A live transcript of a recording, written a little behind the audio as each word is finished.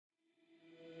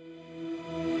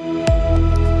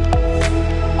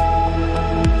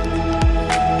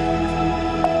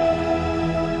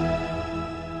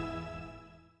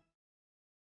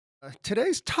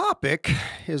Today's topic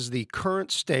is the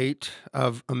current state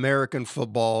of American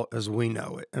football as we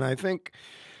know it. And I think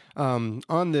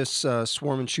on this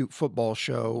Swarm and Shoot football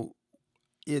show,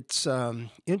 it's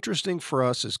interesting for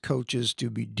us as coaches to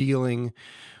be dealing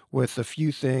with a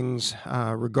few things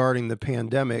regarding the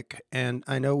pandemic. And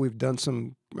I know we've done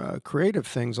some creative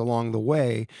things along the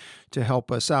way to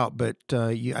help us out, but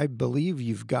I believe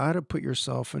you've got to put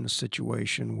yourself in a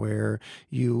situation where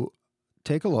you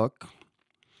take a look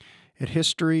at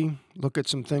history, look at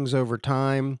some things over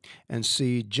time, and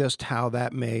see just how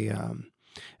that may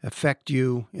affect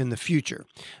you in the future.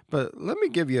 But let me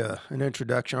give you an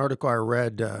introduction. Article I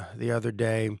read the other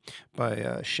day by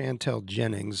Chantel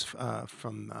Jennings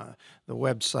from the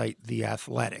website The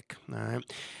Athletic. All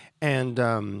right? And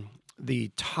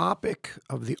the topic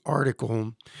of the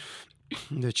article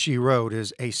that she wrote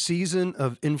is A Season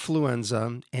of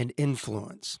Influenza and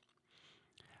Influence,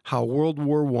 How World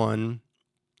War I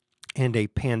and a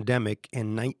Pandemic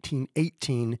in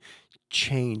 1918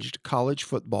 changed college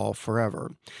football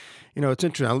forever. You know, it's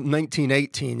interesting.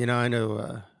 1918, I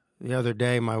know the other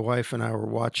day my wife and I were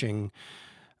watching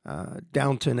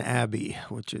Downton Abbey,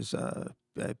 which is a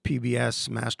PBS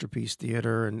Masterpiece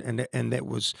Theater, and that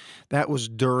was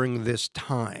during this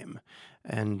time.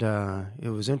 And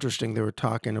it was interesting. They were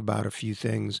talking about a few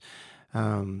things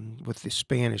with the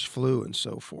Spanish flu and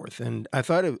so forth. And I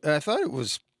thought it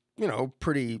was,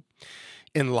 pretty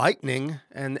enlightening.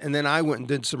 And then I went and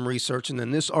did some research, and then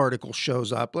this article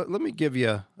shows up. Let me give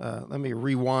you, let me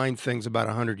rewind things about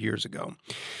 100 years ago.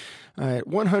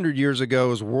 100 years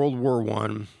ago, as World War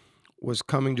I was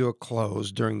coming to a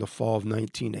close during the fall of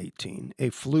 1918, a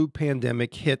flu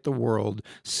pandemic hit the world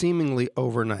seemingly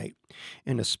overnight.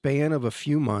 In a span of a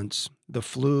few months, the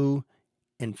flu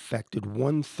infected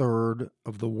 1/3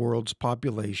 of the world's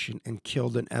population and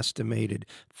killed an estimated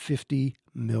 50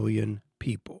 million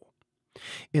people.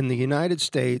 In the United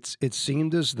States, it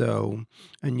seemed as though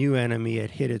a new enemy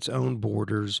had hit its own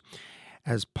borders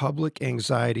as public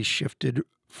anxiety shifted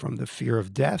from the fear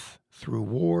of death through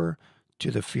war to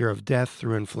the fear of death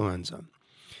through influenza.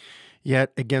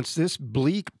 Yet, against this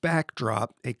bleak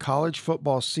backdrop, a college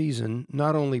football season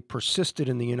not only persisted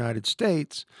in the United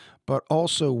States, but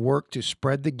also worked to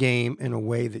spread the game in a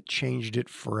way that changed it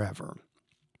forever.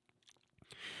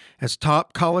 As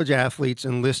top college athletes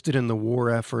enlisted in the war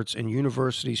efforts and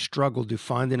universities struggled to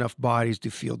find enough bodies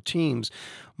to field teams,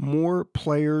 more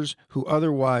players who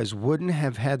otherwise wouldn't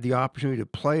have had the opportunity to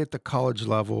play at the college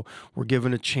level were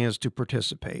given a chance to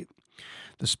participate.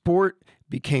 The sport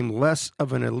became less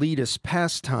of an elitist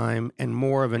pastime and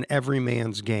more of an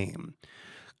everyman's game.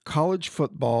 College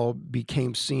football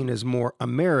became seen as more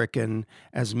American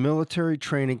as military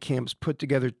training camps put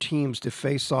together teams to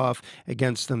face off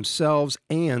against themselves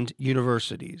and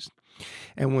universities.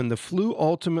 And when the flu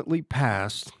ultimately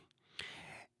passed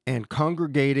and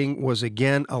congregating was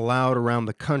again allowed around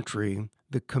the country,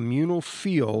 the communal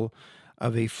feel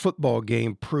of a football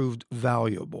game proved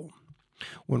valuable.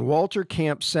 When Walter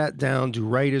Camp sat down to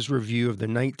write his review of the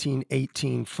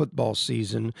 1918 football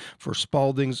season for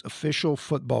Spalding's official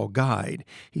football guide,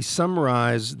 he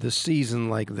summarized the season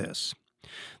like this.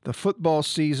 The football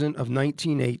season of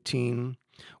 1918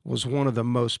 was one of the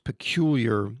most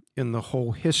peculiar in the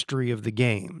whole history of the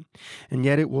game, and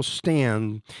yet it will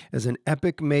stand as an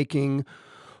epic-making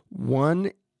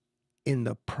one in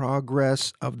the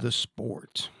progress of the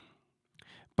sport.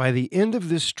 By the end of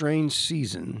this strange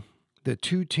season, the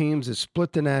two teams that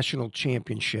split the national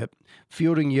championship,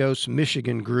 Fielding Yost's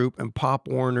Michigan group and Pop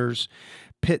Warner's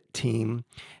Pitt team,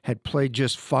 had played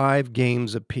just 5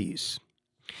 games apiece.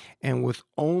 And with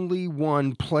only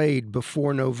one played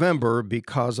before November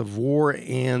because of war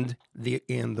and the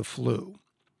flu.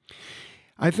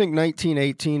 I think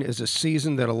 1918 is a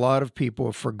season that a lot of people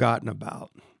have forgotten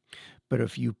about. But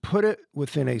if you put it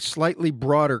within a slightly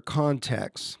broader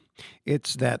context,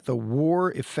 it's that the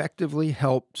war effectively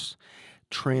helps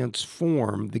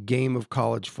transform the game of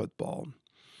college football.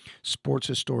 Sports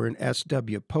historian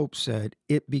S.W. Pope said,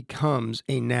 it becomes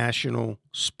a national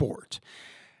sport.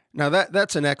 Now,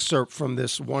 that's an excerpt from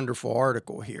this wonderful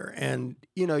article here. And,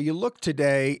 you look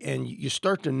today and you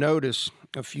start to notice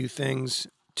a few things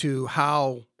to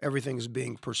how everything is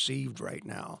being perceived right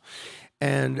now.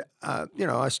 And,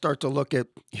 I start to look at,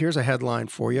 here's a headline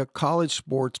for you, College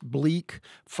Sports Bleak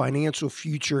Financial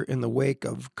Future in the Wake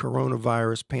of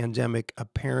Coronavirus Pandemic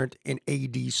Apparent in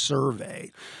AD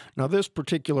Survey. Now, this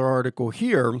particular article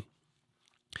here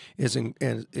is from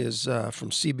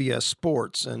CBS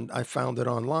Sports, and I found it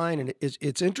online, and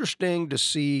it's interesting to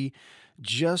see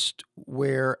just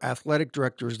where athletic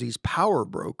directors, these power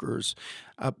brokers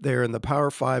up there in the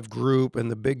Power Five group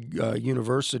and the big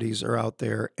universities are out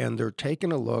there, and they're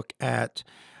taking a look at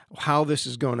how this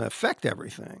is going to affect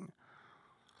everything.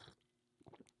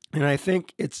 And I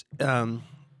think it's, the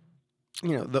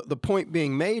point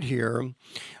being made here,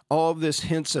 all of this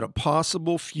hints at a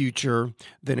possible future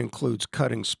that includes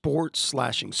cutting sports,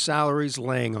 slashing salaries,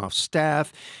 laying off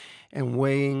staff, and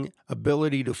weighing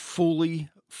ability to fully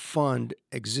fund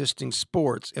existing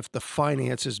sports if the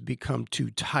finances become too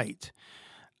tight.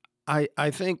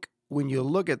 I think when you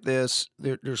look at this,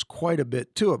 there's quite a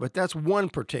bit to it, but that's one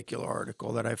particular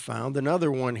article that I found.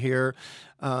 Another one here,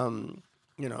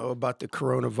 about the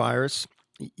coronavirus.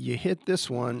 You hit this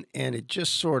one, and it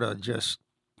just sort of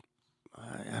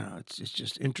I don't know, it's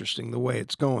just interesting the way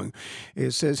it's going.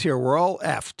 It says here, we're all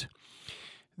effed.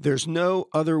 There's no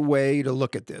other way to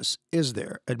look at this, is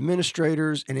there?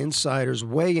 Administrators and insiders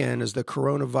weigh in as the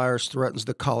coronavirus threatens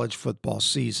the college football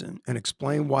season and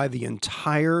explain why the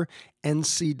entire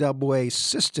NCAA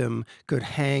system could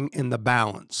hang in the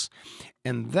balance.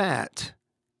 And that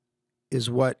is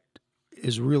what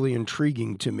is really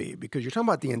intriguing to me, because you're talking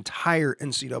about the entire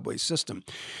NCAA system.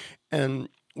 And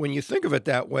when you think of it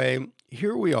that way,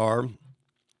 here we are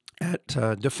at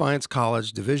Defiance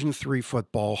College, Division III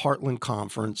football, Heartland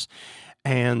Conference,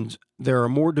 and there are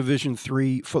more Division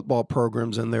III football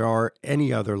programs than there are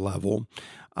any other level.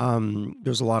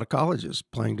 There's a lot of colleges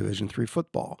playing Division III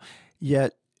football.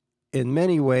 Yet, in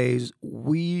many ways,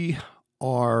 we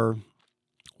are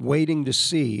waiting to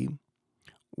see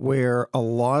where a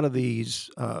lot of these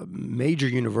major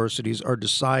universities are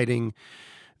deciding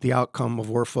the outcome of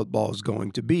where football is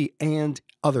going to be, and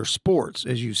other sports,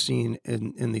 as you've seen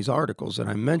in these articles that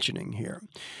I'm mentioning here.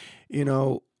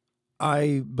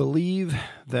 I believe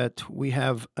that we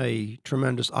have a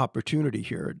tremendous opportunity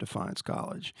here at Defiance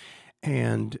College.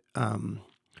 And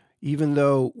even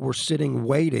though we're sitting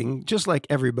waiting, just like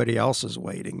everybody else is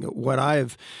waiting, what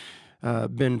I've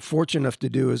been fortunate enough to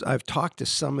do is I've talked to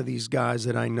some of these guys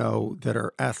that I know that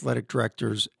are athletic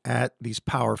directors at these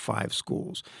Power Five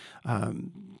schools,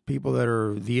 people that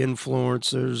are the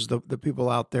influencers, the people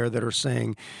out there that are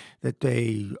saying that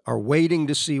they are waiting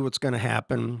to see what's going to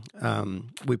happen.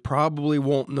 We probably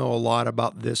won't know a lot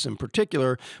about this in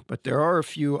particular, but there are a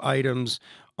few items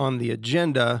on the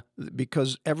agenda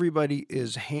because everybody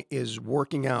is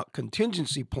working out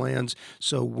contingency plans.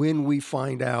 So when we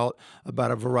find out about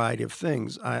a variety of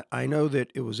things, I know that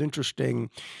it was interesting.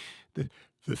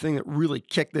 The thing that really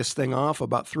kicked this thing off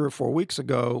about 3 or 4 weeks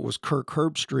ago was Kirk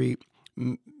Herbstreit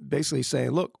basically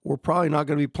saying, look, we're probably not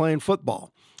going to be playing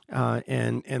football.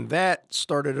 And that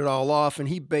started it all off. And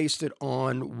he based it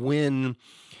on when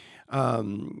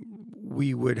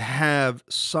we would have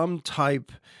some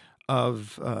type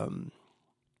of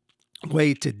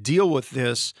way to deal with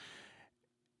this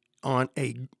on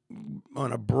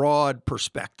a broad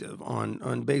perspective,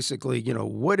 on basically,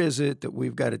 what is it that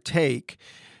we've got to take?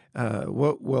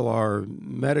 What will our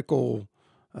medical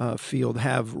field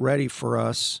have ready for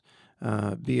us?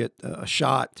 Be it a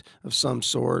shot of some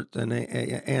sort, an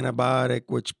antibiotic,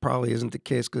 which probably isn't the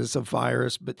case because it's a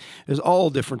virus, but there's all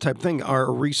different type of things.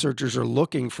 Our researchers are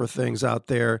looking for things out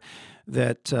there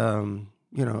that,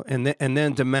 and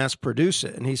then to mass produce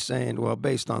it. And he's saying, well,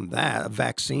 based on that, a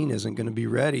vaccine isn't going to be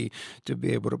ready to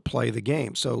be able to play the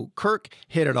game. So Kirk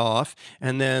hit it off,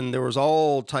 and then there was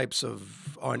all types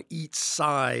of, on each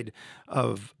side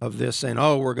of this saying,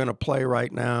 oh, we're going to play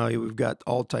right now. We've got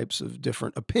all types of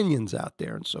different opinions out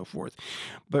there and so forth.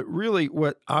 But really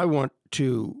what I want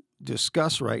to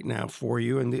discuss right now for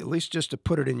you, and at least just to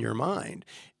put it in your mind,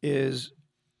 is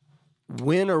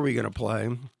when are we going to play?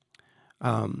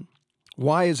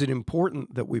 Why is it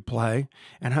important that we play,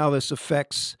 and how this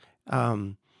affects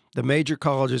the major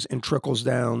colleges and trickles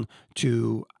down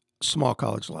to small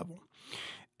college level.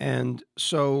 And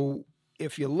so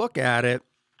if you look at it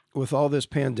with all this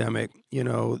pandemic,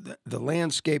 the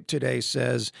landscape today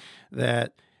says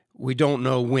that we don't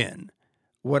know when.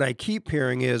 What I keep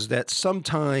hearing is that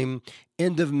sometime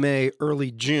end of May,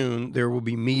 early June, there will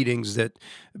be meetings that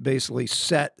basically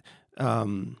set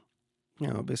the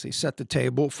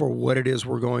table for what it is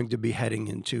we're going to be heading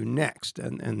into next.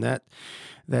 And that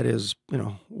is,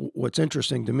 what's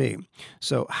interesting to me.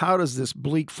 So how does this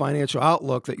bleak financial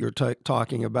outlook that you're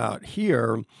talking about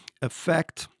here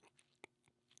affect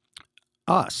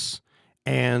us?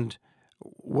 And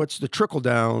what's the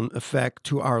trickle-down effect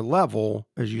to our level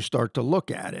as you start to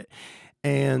look at it?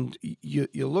 And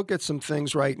you look at some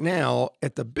things right now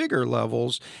at the bigger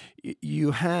levels,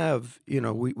 you have,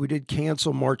 we did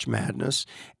cancel March Madness,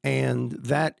 and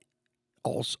that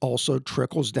also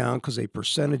trickles down because a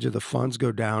percentage of the funds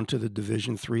go down to the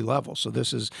Division III level. So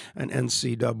this is an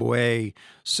NCAA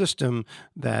system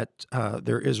that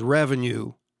there is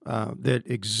revenue that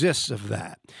exists of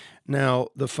that. Now,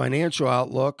 the financial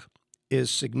outlook is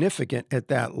significant at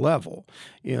that level.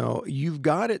 You've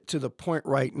got it to the point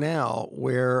right now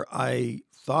where I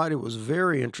thought it was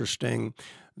very interesting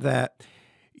that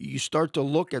you start to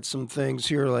look at some things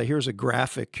here. Like here's a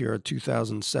graphic here,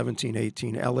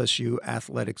 2017-18 LSU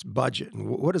athletics budget. And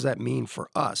what does that mean for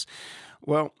us?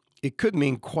 Well, it could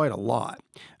mean quite a lot.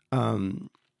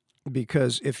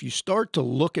 Because if you start to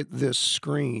look at this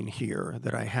screen here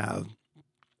that I have,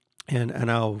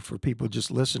 and I'll, for people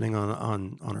just listening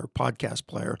on our podcast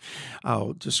player,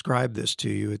 I'll describe this to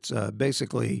you. It's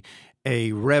basically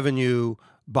a revenue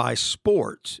by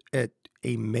sport at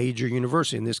a major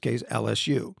university, in this case,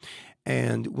 LSU.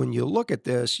 And when you look at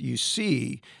this, you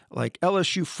see like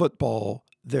LSU football,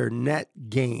 their net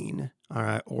gain, all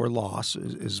right, or loss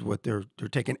is what they're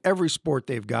taking every sport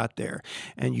they've got there.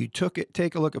 And you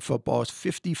take a look at football, it's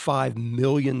 $55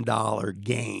 million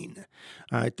gain.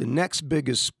 All right, the next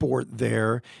biggest sport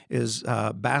there is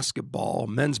basketball,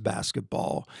 men's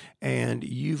basketball. And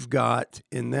you've got,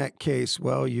 in that case,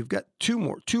 well, you've got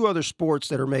two other sports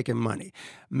that are making money.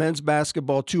 Men's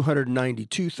basketball,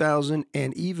 $292,000,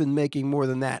 and even making more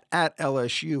than that at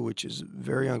LSU, which is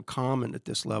very uncommon at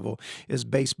this level, is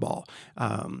baseball.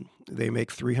 They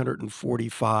make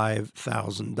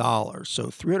 $345,000. So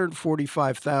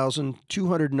 $345,000,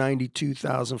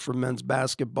 $292,000 for men's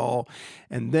basketball,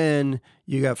 and then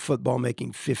you got football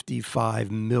making $55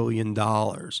 million.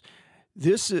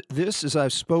 This is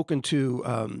I've spoken to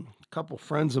a couple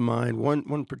friends of mine,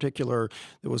 one particular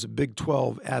that was a Big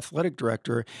 12 athletic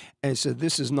director, and said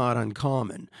this is not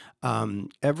uncommon.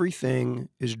 Everything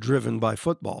is driven by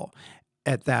football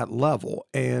at that level.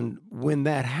 And when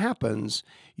that happens,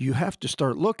 you have to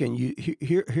start looking.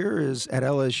 Here is at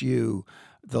LSU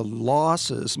the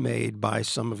losses made by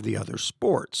some of the other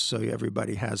sports, so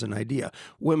everybody has an idea.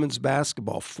 Women's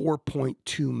basketball,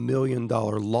 $4.2 million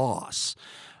loss.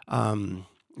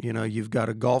 You've got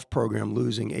a golf program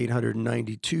losing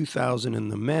 $892,000 in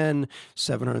the men,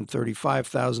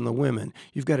 $735,000 the women.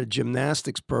 You've got a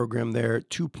gymnastics program there,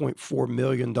 $2.4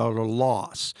 million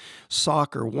loss.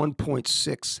 Soccer,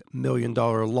 $1.6 million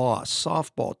loss.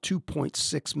 Softball,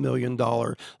 $2.6 million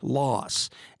loss.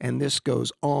 And this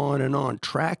goes on and on.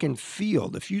 Track and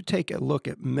field, if you take a look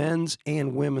at men's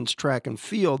and women's track and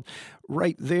field,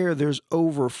 right there's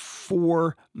over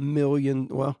 $4 million,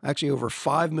 well, actually over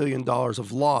 $5 million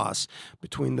of loss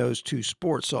between those two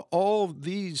sports. So all of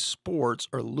these sports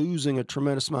are losing a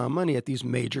tremendous amount of money at these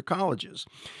major colleges.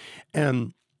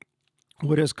 And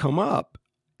what has come up,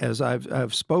 as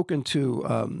I've spoken to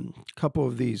a couple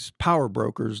of these power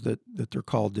brokers that they're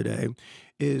called today,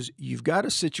 is you've got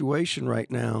a situation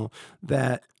right now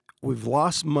that we've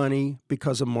lost money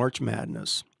because of March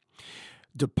Madness.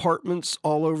 Departments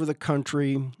all over the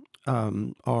country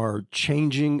are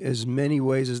changing as many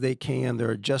ways as they can.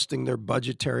 They're adjusting their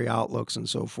budgetary outlooks and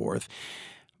so forth.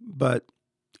 But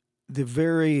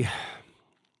the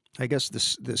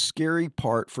scary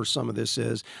part for some of this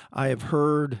is I have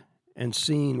heard and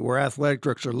seen where athletic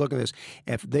directors are looking at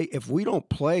this. If we don't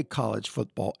play college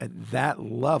football at that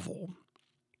level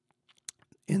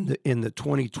in the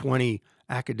 2020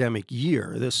 academic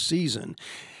year, this season,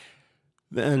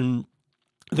 then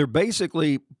they're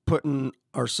basically putting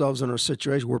ourselves in a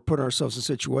situation. We're putting ourselves in a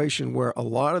situation where a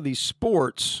lot of these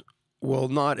sports will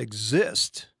not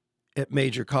exist at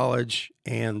major college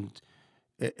and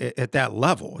at that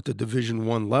level, at the Division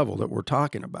I level that we're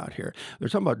talking about here. They're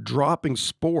talking about dropping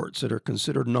sports that are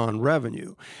considered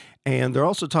non-revenue. And they're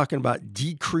also talking about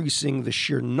decreasing the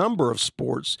sheer number of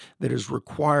sports that is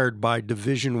required by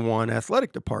Division I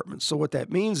athletic departments. So what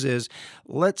that means is,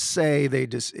 let's say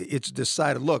it's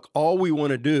decided, look, all we want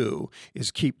to do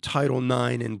is keep Title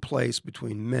IX in place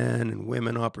between men and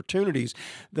women opportunities.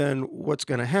 Then what's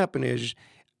going to happen is,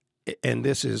 and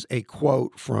this is a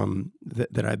quote from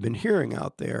that I've been hearing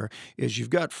out there, is you've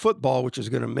got football, which is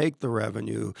going to make the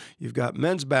revenue. You've got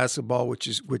men's basketball,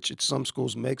 which at some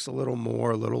schools makes a little more,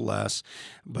 a little less,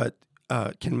 but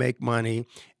can make money.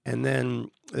 And then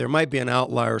there might be an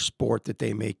outlier sport that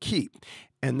they may keep.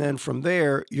 And then from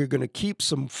there, you're going to keep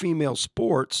some female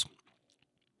sports,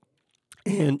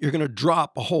 and you're going to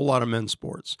drop a whole lot of men's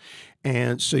sports.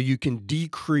 And so you can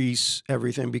decrease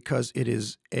everything because it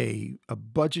is a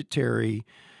budgetary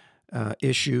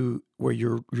issue where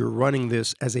you're running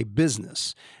this as a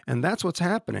business, and that's what's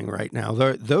happening right now.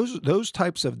 Those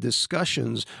types of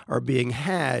discussions are being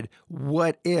had.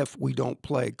 What if we don't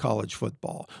play college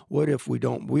football? What if we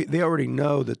don't? They already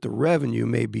know that the revenue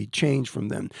may be changed from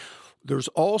them. There's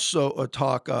also a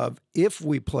talk of, if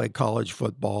we play college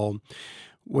football,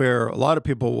 where a lot of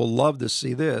people will love to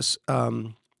see this,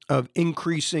 of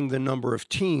increasing the number of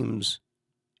teams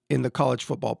in the college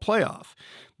football playoff,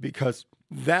 because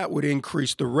that would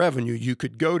increase the revenue. You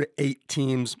could go to 8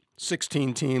 teams,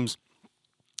 16 teams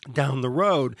down the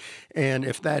road. And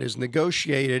if that is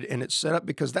negotiated and it's set up,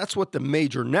 because that's what the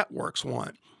major networks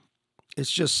want.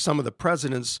 It's just some of the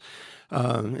presidents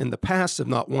in the past have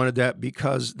not wanted that,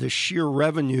 because the sheer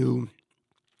revenue,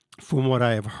 from what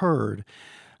I have heard,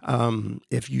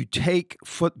 if you take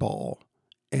football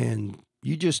and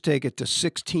you just take it to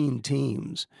 16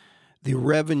 teams, the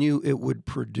revenue it would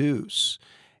produce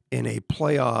in a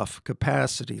playoff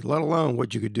capacity, let alone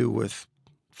what you could do with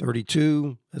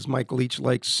 32, as Mike Leach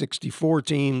likes, 64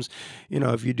 teams.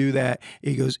 If you do that,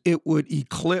 he goes, it would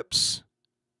eclipse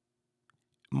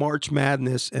March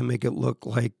Madness and make it look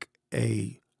like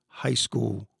a high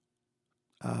school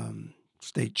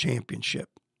state championship.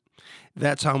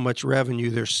 That's how much revenue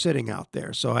they're sitting out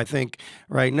there. So I think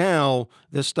right now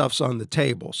this stuff's on the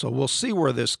table. So we'll see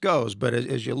where this goes. But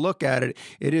as you look at it,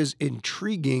 it is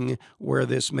intriguing where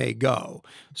this may go.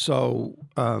 So,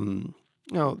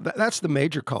 that's the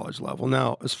major college level.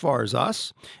 Now, as far as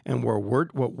us and what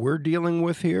we're dealing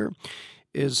with here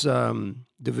is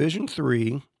Division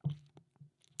III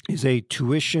is a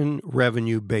tuition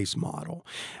revenue-based model.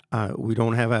 We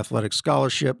don't have athletic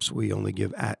scholarships. We only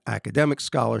give academic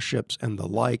scholarships and the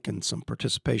like, and some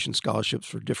participation scholarships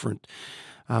for different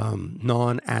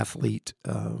non-athlete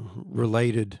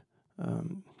related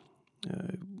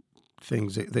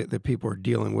things that people are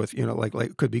dealing with.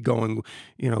 Like could be going,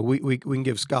 we can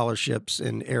give scholarships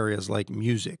in areas like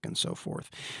music and so forth.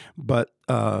 But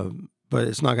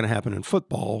it's not going to happen in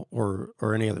football or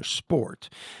any other sport.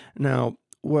 Now,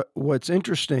 what's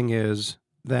interesting is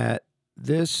that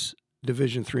this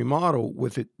Division III model,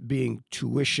 with it being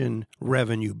tuition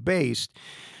revenue based,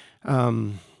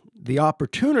 the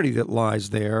opportunity that lies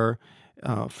there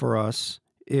for us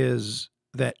is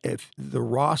that if the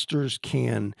rosters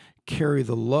can carry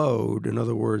the load, in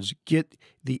other words, get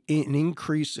an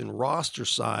increase in roster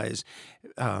size,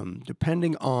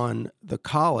 depending on the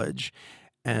college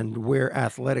and where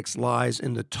athletics lies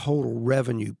in the total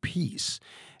revenue piece.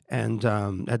 And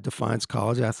at Defiance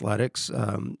College, athletics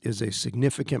is a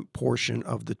significant portion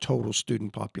of the total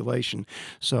student population.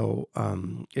 So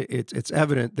it's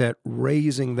evident that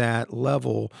raising that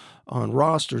level on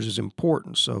rosters is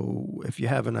important. So if you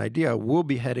have an idea, we'll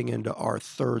be heading into our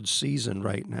 3rd season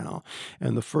right now.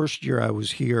 And the first year I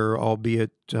was here,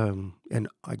 albeit, and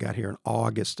I got here in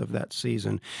August of that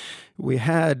season, we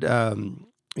had,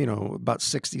 about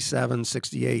 67,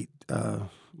 68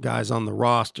 guys on the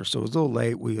roster. So it was a little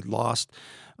late. We had lost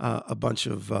a bunch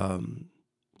of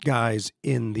guys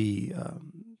in the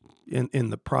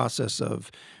process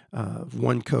of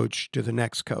one coach to the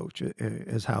next coach,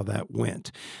 is how that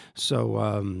went.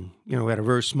 So, we had a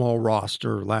very small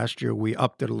roster. Last year we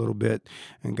upped it a little bit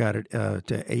and got it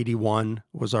to 81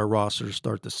 was our roster to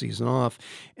start the season off.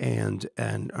 And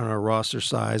on our roster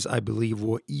size, I believe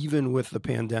will, even with the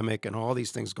pandemic and all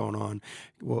these things going on,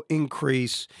 will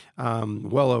increase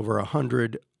well over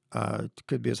 100.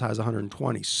 Could be as high as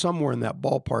 120, somewhere in that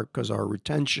ballpark, because our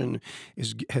retention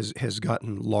has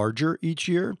gotten larger each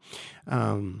year.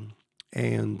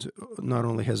 And not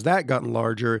only has that gotten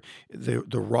larger,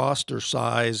 the roster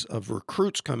size of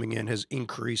recruits coming in has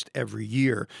increased every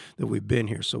year that we've been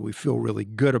here. So we feel really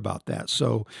good about that.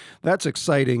 So that's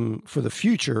exciting for the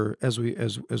future as we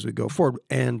go forward.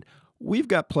 And we've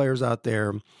got players out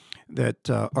there that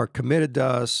are committed to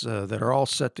us, that are all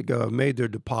set to go, have made their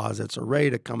deposits, are ready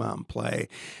to come out and play.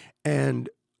 And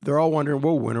they're all wondering,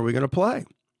 well, when are we going to play?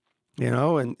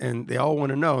 And they all want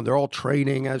to know. They're all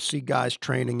training. I see guys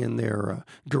training in their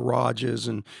garages,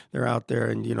 and they're out there,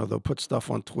 and, they'll put stuff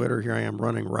on Twitter. Here I am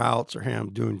running routes, or here I'm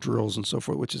doing drills and so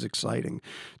forth, which is exciting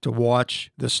to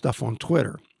watch this stuff on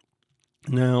Twitter.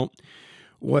 Now,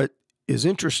 what is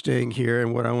interesting here,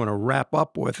 and what I want to wrap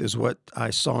up with, is what I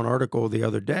saw an article the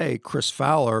other day. Chris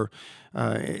Fowler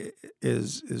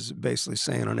is basically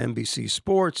saying on NBC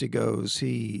Sports, he goes,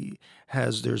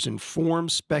 there's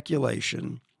informed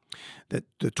speculation that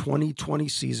the 2020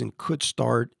 season could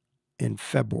start in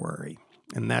February.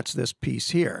 And that's this piece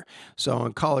here. So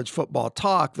on College Football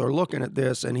Talk, they're looking at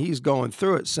this, and he's going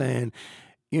through it saying,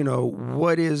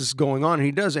 what is going on?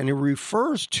 And he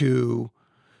refers to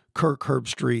Kirk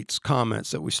Herbstreit's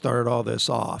comments that we started all this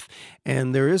off.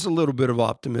 And there is a little bit of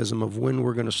optimism of when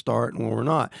we're going to start and when we're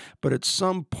not. But at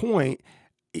some point,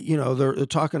 they're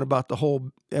talking about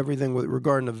everything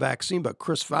regarding the vaccine, but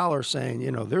Chris Fowler saying,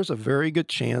 there's a very good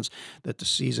chance that the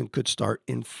season could start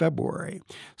in February.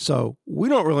 So we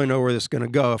don't really know where this is going to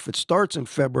go. If it starts in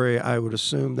February, I would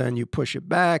assume then you push it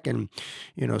back and,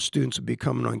 students will be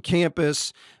coming on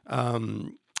campus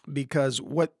because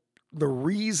the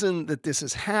reason that this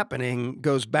is happening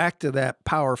goes back to that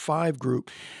Power Five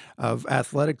group of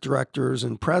athletic directors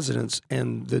and presidents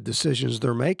and the decisions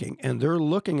they're making. And they're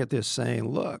looking at this saying,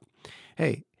 look,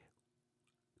 hey,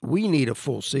 we need a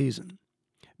full season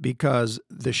because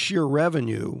the sheer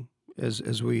revenue,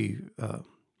 as we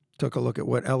took a look at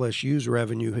what LSU's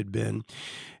revenue had been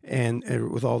and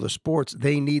with all the sports,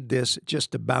 they need this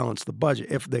just to balance the budget.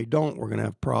 If they don't, we're going to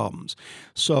have problems.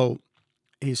 So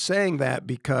he's saying that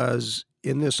because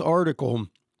in this article,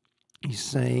 he's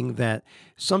saying that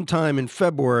sometime in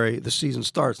February, the season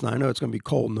starts. Now, I know it's going to be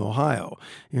cold in Ohio,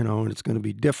 and it's going to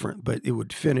be different, but it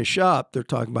would finish up. They're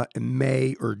talking about in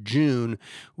May or June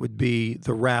would be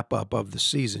the wrap up of the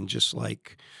season, just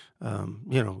like, they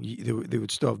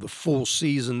would still have the full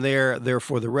season there.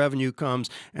 Therefore, the revenue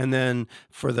comes. And then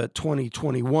for the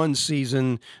 2021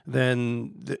 season,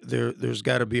 then there's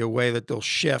got to be a way that they'll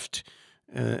shift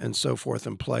and so forth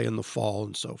and play in the fall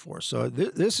and so forth. So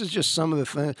this is just some of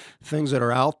the things that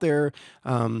are out there.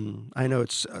 I know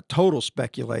it's a total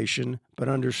speculation, but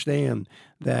understand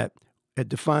that at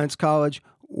Defiance College,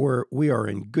 we are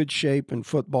in good shape in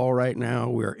football right now.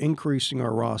 We are increasing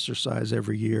our roster size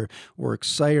every year. We're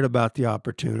excited about the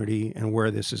opportunity and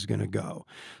where this is going to go.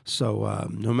 So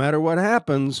no matter what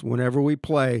happens, whenever we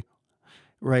play,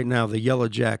 right now, the Yellow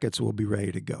Jackets will be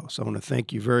ready to go. So I want to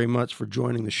thank you very much for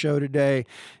joining the show today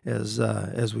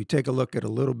as we take a look at a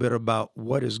little bit about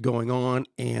what is going on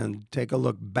and take a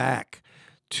look back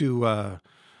to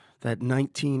that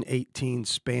 1918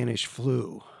 Spanish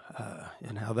flu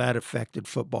and how that affected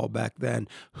football back then.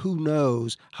 Who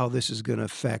knows how this is going to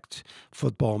affect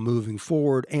football moving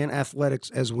forward and athletics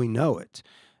as we know it.